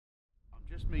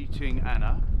Meeting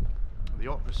Anna, the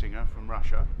opera singer from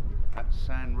Russia, at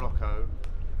San Rocco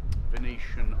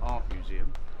Venetian Art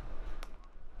Museum.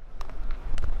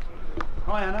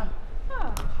 Hi Anna.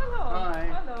 Ah, hello. Hi.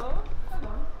 Hello.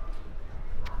 Hello.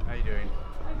 How you doing?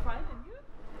 I'm fine, and you?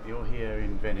 You're here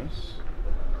in Venice,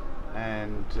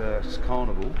 and it's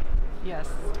Carnival, Yes.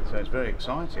 so it's very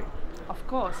exciting. Of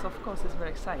course, it's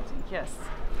very exciting. Yes.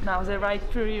 Now the right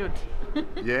period.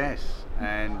 Yes,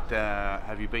 and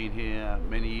have you been here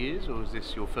many years, or is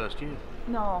this your first year?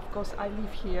 No, of course I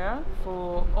live here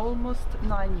for almost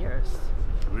 9 years.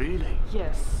 Really?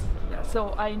 Yes. Yeah.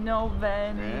 So I know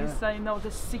Venice. Yeah. I know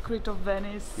the secret of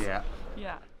Venice. Yeah.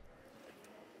 Yeah.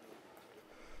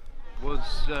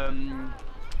 Was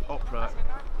opera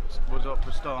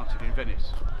started in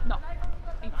Venice? No,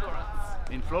 in Florence.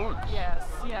 In Florence? Yes.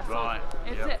 Yes. Right. So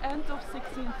it's the end of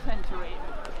 16th century.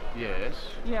 Yes.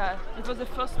 Yeah. It was the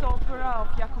first opera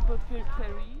of Jacopo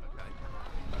Peri.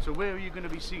 So where are you going to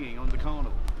be singing on the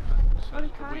Carnival? On the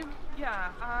Carnival,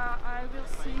 yeah, I will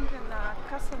sing in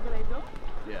Casa Gredo.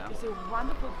 Yeah. It's a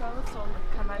wonderful palace on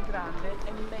Canal Grande,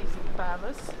 an amazing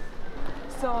palace.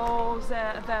 So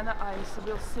then I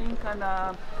will sing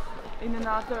in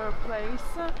another place,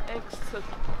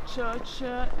 ex-church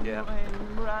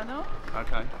in Murano.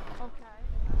 Okay. Okay.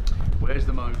 Where's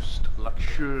the most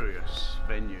luxurious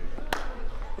venue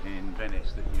in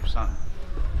Venice that you've sung?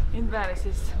 In Venice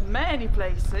is many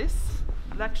places,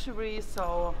 luxury,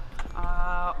 so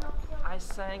I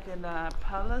sang in a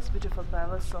palace, beautiful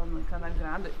palace on Canal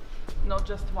Grande, not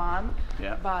just one,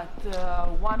 but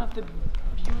one of the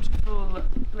beautiful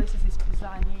places is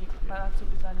Pisani, Palazzo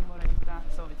Pisani Moretta,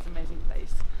 so it's an amazing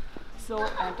place. So,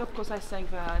 and of course I sang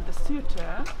in the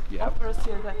theatre, opera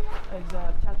theatre,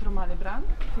 the Teatro Malibran,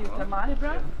 Theatre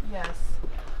Malibran, yes.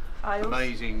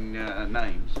 Amazing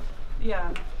names.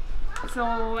 Yeah. So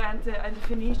and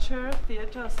Fenice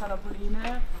Theatre, Sala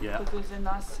Polina. Yeah. So there's a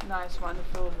nice,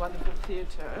 wonderful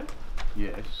theatre.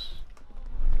 Yes.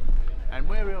 And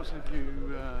where else have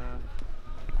you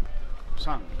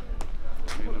sung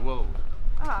in the world?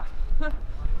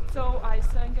 So I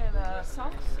sang in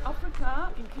South Africa,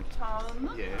 in Cape Town.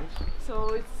 Yes.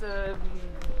 So it's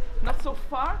not so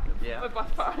far, but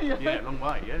far. Yeah, long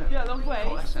way. Yeah. Yeah, long way.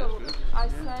 Oh, that sounds good. I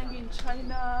sang in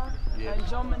China, in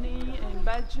Germany, in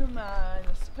Belgium,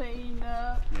 in Spain.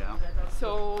 Yeah.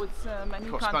 So it's many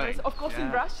countries. Spain. Of course, in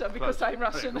Russia because I'm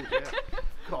Russian.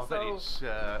 God, but it's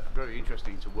very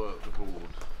interesting to work abroad.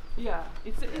 Yeah,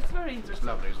 it's very interesting. It's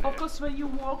lovely, isn't it? Of course, when you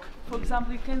walk, for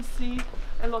example, you can see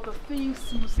a lot of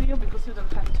things, museum, because you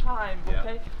don't have time,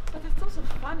 okay? But it's also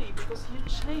funny because you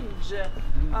change.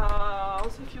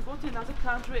 Also, if you go to another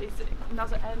country, it's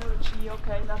another energy,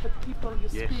 okay? Another people you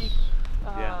speak.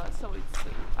 So it's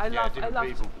I love good.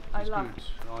 I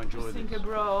enjoy to sing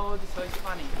abroad, so it's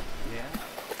funny. Yeah.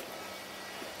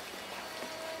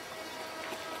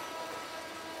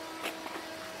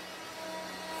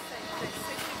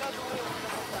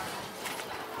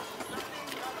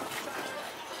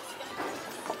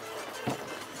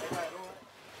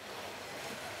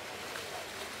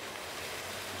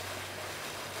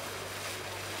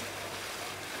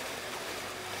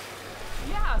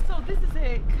 Yeah, so this is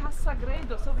a Casa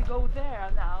Gredo, so we go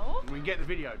there now. We can get the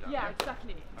video done. Yeah,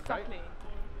 exactly.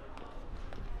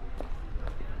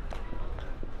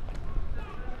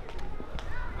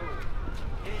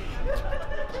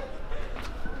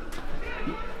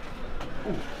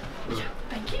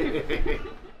 Thank you.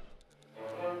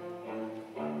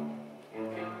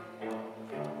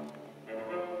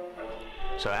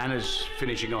 So Anna's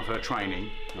finishing off her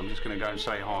training. I'm just going to go and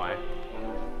say hi.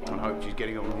 I hope she's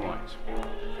getting on all right.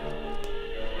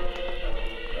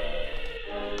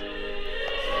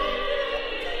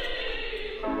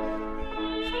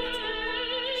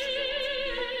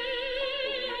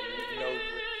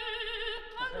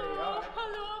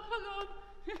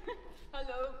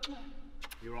 Hello.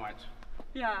 You're right.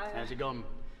 Yeah. How's it gone?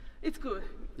 It's good.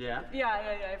 Yeah? Yeah,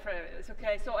 it's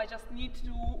okay. So I just need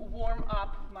to warm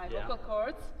up my vocal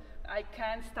cords. I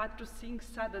can't start to sing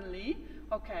suddenly.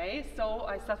 Okay, so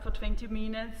I start for 20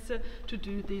 minutes to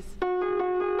do this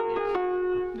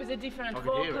with the different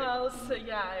vocals.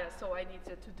 So I need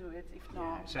to do it. If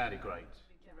not, it sounded great.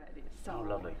 Ready. So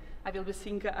lovely. I will be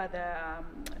singing the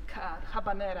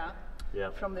Habanera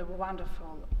from the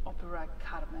wonderful opera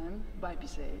Carmen by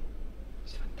Bizet.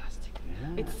 It's fantastic.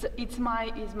 Yeah. It's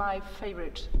my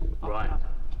favorite opera. Right.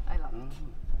 I love it.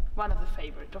 One of the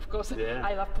favorite, of course.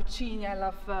 I love Puccini. I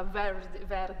love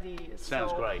Verdi.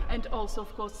 Sounds great. And also,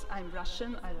 of course, I'm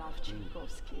Russian. I love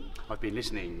Tchaikovsky. I've been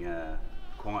listening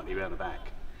quietly around the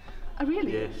back. Oh,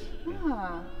 really? Yes.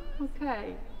 Ah,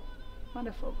 okay.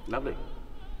 Wonderful. Lovely.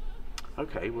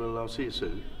 Okay, well, I'll see you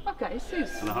soon. Okay, see you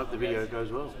And soon. I hope the video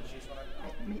goes well.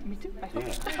 Me too. I hope.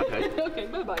 Yeah, okay. Okay,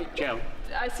 bye bye. Ciao.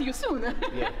 I see you soon.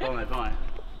 Yeah, bye, bye.